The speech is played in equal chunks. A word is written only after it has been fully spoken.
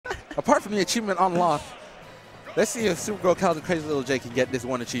apart from the achievement unlocked, let's see if SuperGirlKels and CrazyLittleJay can get this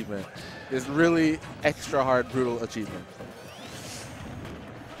one achievement. This really extra hard, brutal achievement.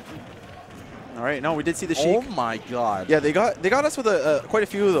 All right, no, we did see the Sheik. Oh my God! Yeah, they got us with quite a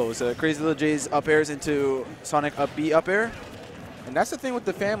few of those. CrazyLittleJay's up airs into Sonic up B up air. And that's the thing with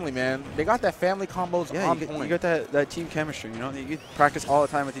the family, man. They got that family combos on point. You got that team chemistry, you know? You practice all the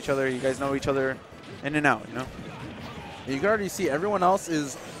time with each other. You guys know each other in and out, you know? You can already see everyone else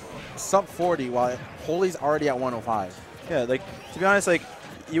is sub 40 while HoH.'s already at 105. Yeah, like, to be honest, like,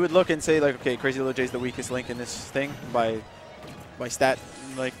 you would look and say, like, okay, CrazyLittleJay's the weakest link in this thing by stat,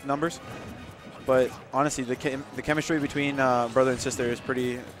 like, numbers. But honestly, the chemistry between brother and sister is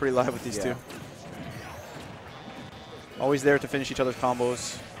pretty live with these two. Always there to finish each other's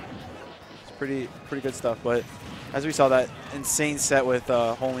combos. It's pretty good stuff. But as we saw that insane set with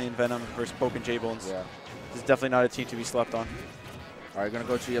HoH and Venom versus Poke and J-Bones, this is definitely not a team to be slept on. All right, gonna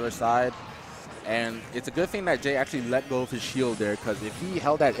go to the other side. And it's a good thing that Jay actually let go of his shield there, because if he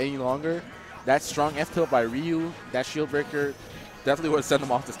held that any longer, that strong F tilt by Ryu, that shield breaker, definitely would have sent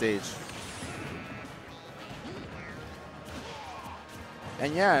him off the stage.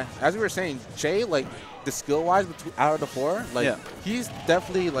 And yeah, as we were saying, Jay, like, the skill-wise out of the four, like, he's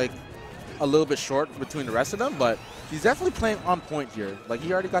definitely, like, a little bit short between the rest of them, but he's definitely playing on point here. Like,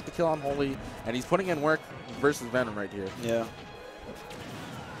 he already got the kill on HoH, and he's putting in work versus Venom right here. Yeah.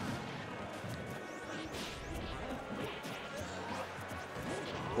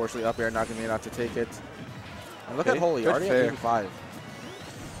 Fortunately, up air not going to be enough to take it. And look at HoH, already at 85.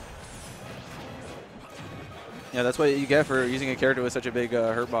 Yeah, that's what you get for using a character with such a big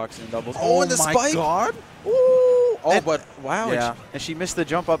hurt box in doubles. Oh, and the my spike! God! Ooh! Oh, and, but wow! Yeah. And she missed the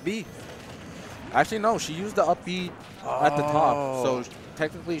jump up B. Actually, no, she used the up B at the top, so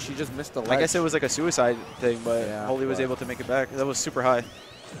technically she just missed the ledge. I guess it was like a suicide thing, but HoH was able to make it back. That was super high.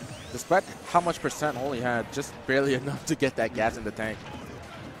 Despite how much percent HoH had, just barely enough to get that gas in the tank.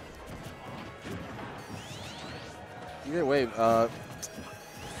 Either way,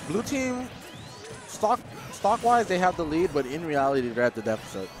 blue team, stock-wise, they have the lead, but in reality, they're at the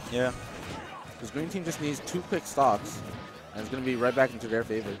deficit. Yeah. Because green team just needs 2 quick stocks, and it's going to be right back into their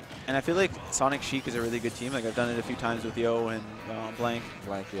favor. And I feel like Sonic Sheik is a really good team. Like, I've done it a few times with Yo and Blank.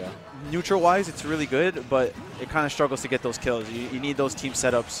 Blank, yeah. Neutral-wise, it's really good, but it kind of struggles to get those kills. You need those team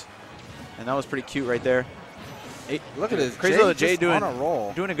setups. And that was pretty cute right there. Look at this.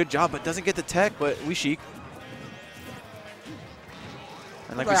 CrazyLittleJay doing a good job, but doesn't get the tech, but we Sheik.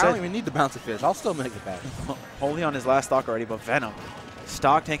 And like we said, I don't even need the bouncy fish. I'll still make it back. HoH on his last stock already, but Venom.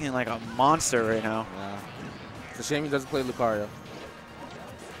 Stock taking like a monster right now. Yeah. It's a shame he doesn't play Lucario.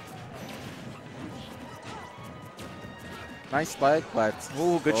 Nice spike, but...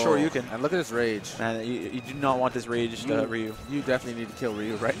 Ooh, good Shoryuken. And look at this rage. Man, you do not want this rage to Ryu. You definitely need to kill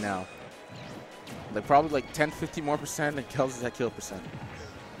Ryu right now. Like, probably like 10, 50 more percent, and Kels is at kill percent.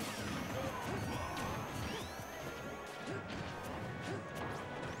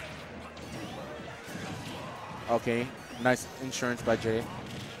 Okay, nice insurance by Jay.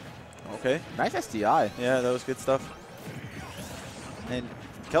 Okay. Nice SDI. Yeah, that was good stuff. And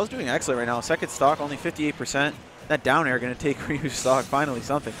Kel's doing excellent right now. Second stock, only 58%. That down air going to take Ryu's stock, finally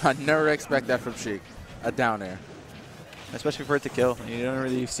something. I never expect that from Sheik, a down air. Especially for it to kill. You don't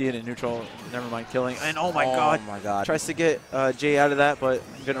really see it in neutral, never mind killing. And oh my God. Oh my God. Tries to get Jay out of that, but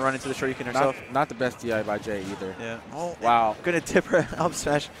going to run into the Shoryuken herself. Not the best DI by Jay either. Yeah. Oh, wow. Going to tip her, up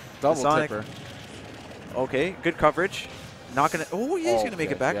smash. Double tipper. Okay, good coverage. Not going to, oh yeah, he's going to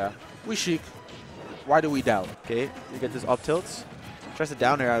make it back. Yeah. We Sheik. Why do we doubt? Okay, you get this up tilts. Tries to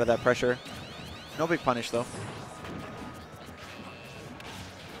down air out of that pressure. No big punish though.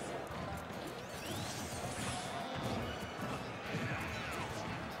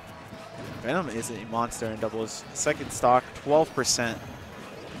 Venom is a monster in doubles. Second stock, 12%.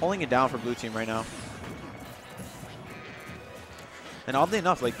 Holding it down for blue team right now. And oddly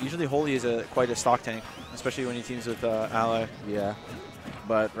enough, like usually HoH is quite a stock tank, especially when he teams with Ally. Yeah.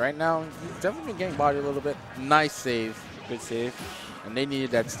 But right now, he's definitely been getting bodied a little bit. Nice save. Good save. And they needed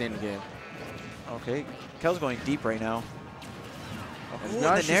that to stay in the game. Okay. Kel's going deep right now.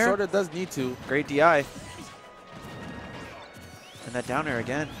 And she sort of does need to. Great DI. And that down air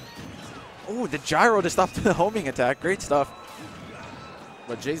again. Oh, the gyro to stop the homing attack. Great stuff.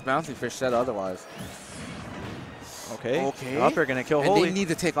 But Jay's bouncy fish said otherwise. Okay. Up air going to kill HoH. And they need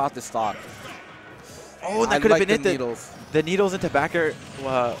to take off the stock. Oh, that could have been it. Needles. The needles into back air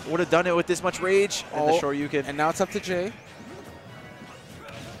would have done it with this much rage. And the Shoryuken. And now it's up to Jay.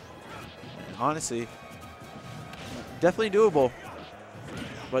 And honestly, definitely doable.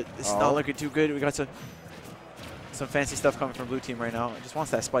 But it's not looking too good. We got some some fancy stuff coming from blue team right now. It just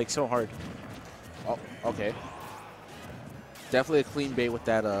wants that spike so hard. Oh, okay. Definitely a clean bait with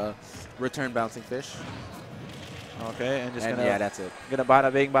that return bouncing fish. Okay, and just and gonna, yeah, that's it. Gonna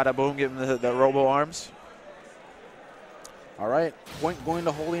bada bing, bada boom, give him the robo arms. All right, point going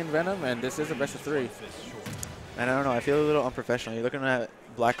to HoH and Venom, and this is a best of 3. And I don't know, I feel a little unprofessional. You're looking at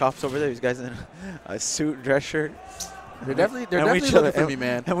Black Ops over there. These guys in a suit, dress shirt. They're definitely looking for me,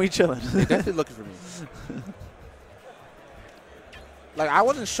 man. And we chilling. They're definitely looking for me. Like, I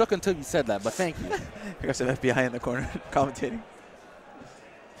wasn't shook until you said that, but thank you. Here goes some FBI in the corner commentating.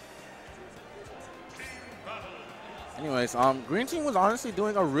 Anyways, Green Team was honestly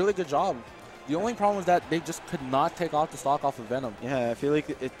doing a really good job. The only problem was that they just could not take off the stock off of Venom. Yeah, I feel like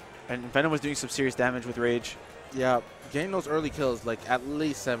it. And Venom was doing some serious damage with Rage. Yeah, getting those early kills, like at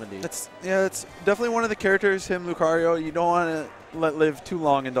least 70. That's definitely one of the characters, him, Lucario, you don't want to let live too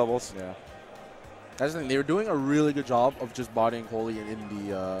long in doubles. Yeah. That's the thing. They were doing a really good job of just bodying HoH in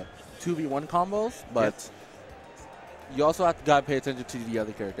the 2v1 combos, but you also have to gotta pay attention to the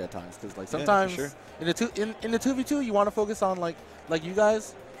other character at times, because like sometimes in the 2v2 you want to focus on like you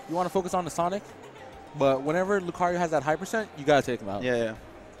guys, you want to focus on the Sonic, but whenever Lucario has that high percent, you gotta take him out. Yeah, yeah.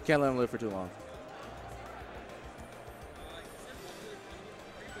 Can't let him live for too long.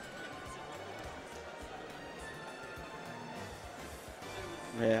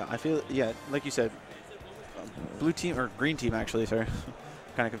 Yeah, I feel, like you said, blue team, or green team actually, sorry.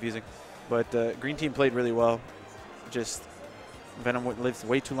 Kind of confusing. But green team played really well. Just Venom lived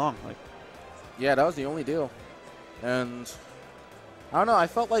way too long. Like, yeah, that was the only deal. And I don't know, I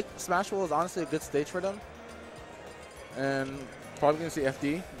felt like Smashville was honestly a good stage for them. And probably going to see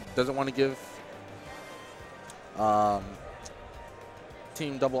FD. Doesn't want to give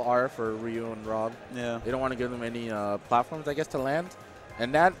Team Double R for Ryu and Rob. Yeah. They don't want to give them any platforms, I guess, to land.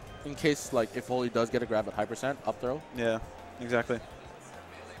 And that, in case, like, if HoH does get a grab at high percent, up throw. Yeah, exactly.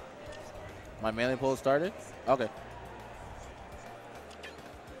 My melee pull started? Okay.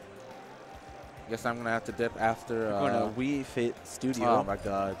 Guess I'm going to have to dip after. Going to Wii Fit Studio. Oh, my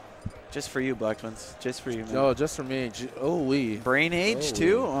God. Just for you, Black Twins. Just for you, man. No, just for me. Oh, Wii. Brain Age,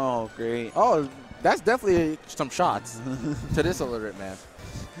 too? Oh, great. Oh, that's definitely some shots to this illiterate man.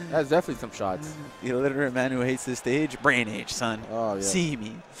 That's definitely some shots. The illiterate man who hates this stage? Brain Age, son. Oh, yeah. See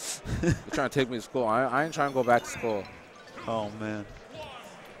me. They're trying to take me to school. I ain't trying to go back to school. Oh, man.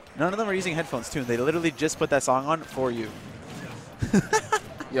 None of them are using headphones, too. They literally just put that song on for you.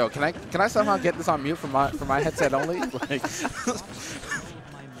 Yo, can I somehow get this on mute for my headset only? Like,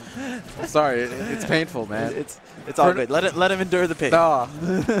 I'm sorry, it's painful, man. It's all good. Let him endure the pain. Nah.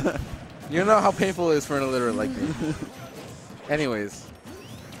 You know how painful it is for an illiterate like me. Anyways,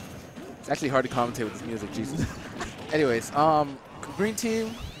 it's actually hard to commentate with this music, Jesus. Anyways, green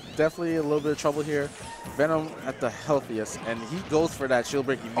team definitely a little bit of trouble here. Venom at the healthiest, and he goes for that shield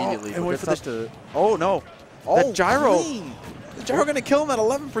break immediately. And wait for to oh no! Oh, that gyro. Clean. The gyro gonna kill him at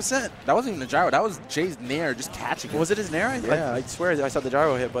 11%. That wasn't even the gyro. That was Jay's nair just catching him. Was it his nair? Yeah. I swear I saw the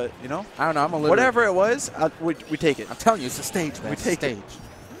gyro hit, but you know. I don't know. I'm a little. Whatever it was, we take it. I'm telling you, it's a stage, man. We take stage.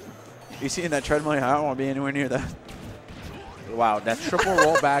 You see in that treadmill? I don't want to be anywhere near that. Wow, that triple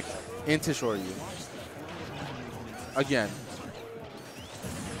roll back into Shoryu. Again.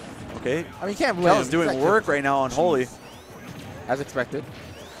 Okay. I mean, you can't blame him. Kel's doing work right now on HoH. As expected.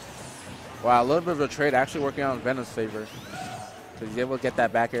 Wow, a little bit of a trade actually working out in Venom's favor. So he's able to get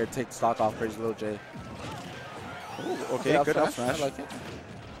that back air, take stock off CrazyLittleJay. Ooh, okay, good up smash. I like it.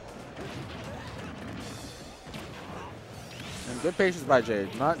 And good patience by Jay.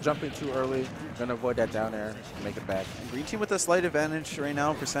 Not jumping too early. Gonna avoid that down air. Make it back. Green team with a slight advantage right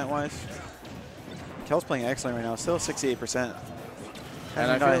now, percent-wise. Kel's playing excellent right now. Still 68%.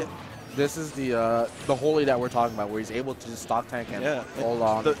 And I feel this is the HoH that we're talking about, where he's able to just stock tank and hold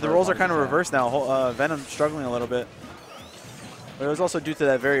on. The roles are kind of reversed now. Venom struggling a little bit. But it was also due to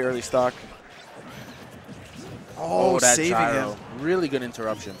that very early stock. Oh, that saving gyro. him. Really good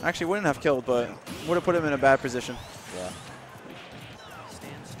interruption. Actually, wouldn't have killed, but would have put him in a bad position. Yeah.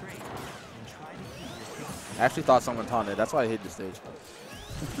 I actually thought someone taunted. That's why I hit the stage.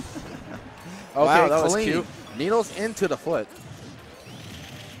 Okay, wow, that clean. was cute. Needles into the foot.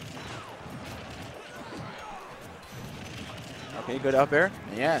 Okay, good up air.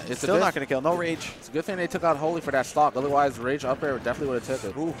 Yeah, it's still not going to kill. No rage. It's a good thing they took out HoH for that stock. Otherwise, rage up air definitely would have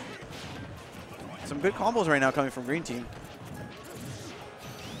took it. Ooh. Some good combos right now coming from green team.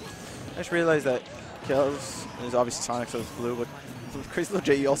 I just realized that Kel's is obviously Sonic, so it's blue, but with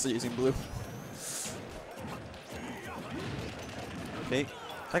CrazyLittleJay also using blue. Okay.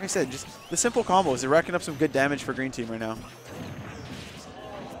 Like I said, just the simple combos. They're racking up some good damage for green team right now.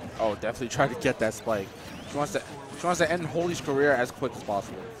 Oh, definitely try to get that spike. She wants to end Holy's career as quick as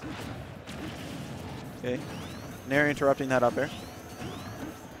possible. Okay. Nair interrupting that up air.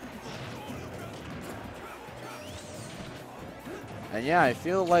 And yeah, I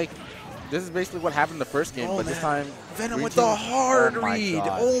feel like this is basically what happened the first game, but this time Venom with the hard read.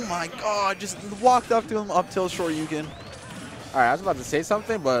 God. Oh my God! Just walked up to him up tilt short Yugen. All right, I was about to say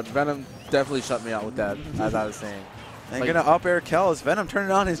something, but Venom definitely shut me out with that, as I was saying. And like, gonna up air Kels. Venom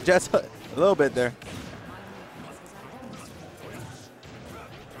turning on his jets a little bit there.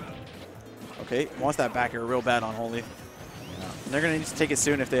 Okay, wants that back air real bad on Holy. Yeah. And they're gonna need to take it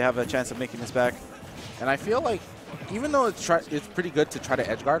soon if they have a chance of making this back. And I feel like, even though it's pretty good to try to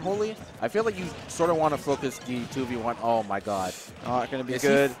edge guard Holy, I feel like you sort of want to focus the 2v1. Oh my God. Not gonna be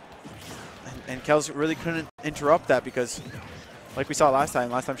good. And Kels really couldn't interrupt that because, like we saw last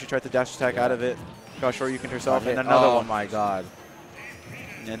time she tried to dash attack out of it, got short Yuken herself, and another one. Oh my God.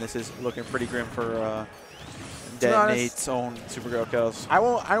 And this is looking pretty grim for DTN8.HoH.SuperGirlKels. SuperGirlKels.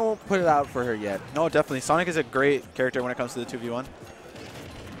 I won't put it out for her yet. No, definitely. Sonic is a great character when it comes to the 2v1.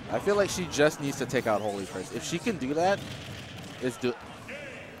 I feel like she just needs to take out Holy first. If she can do that,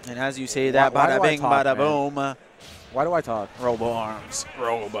 And as you say that, bada bing, bada boom. Why do I talk? Robo arms.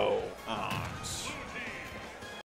 Robo arms.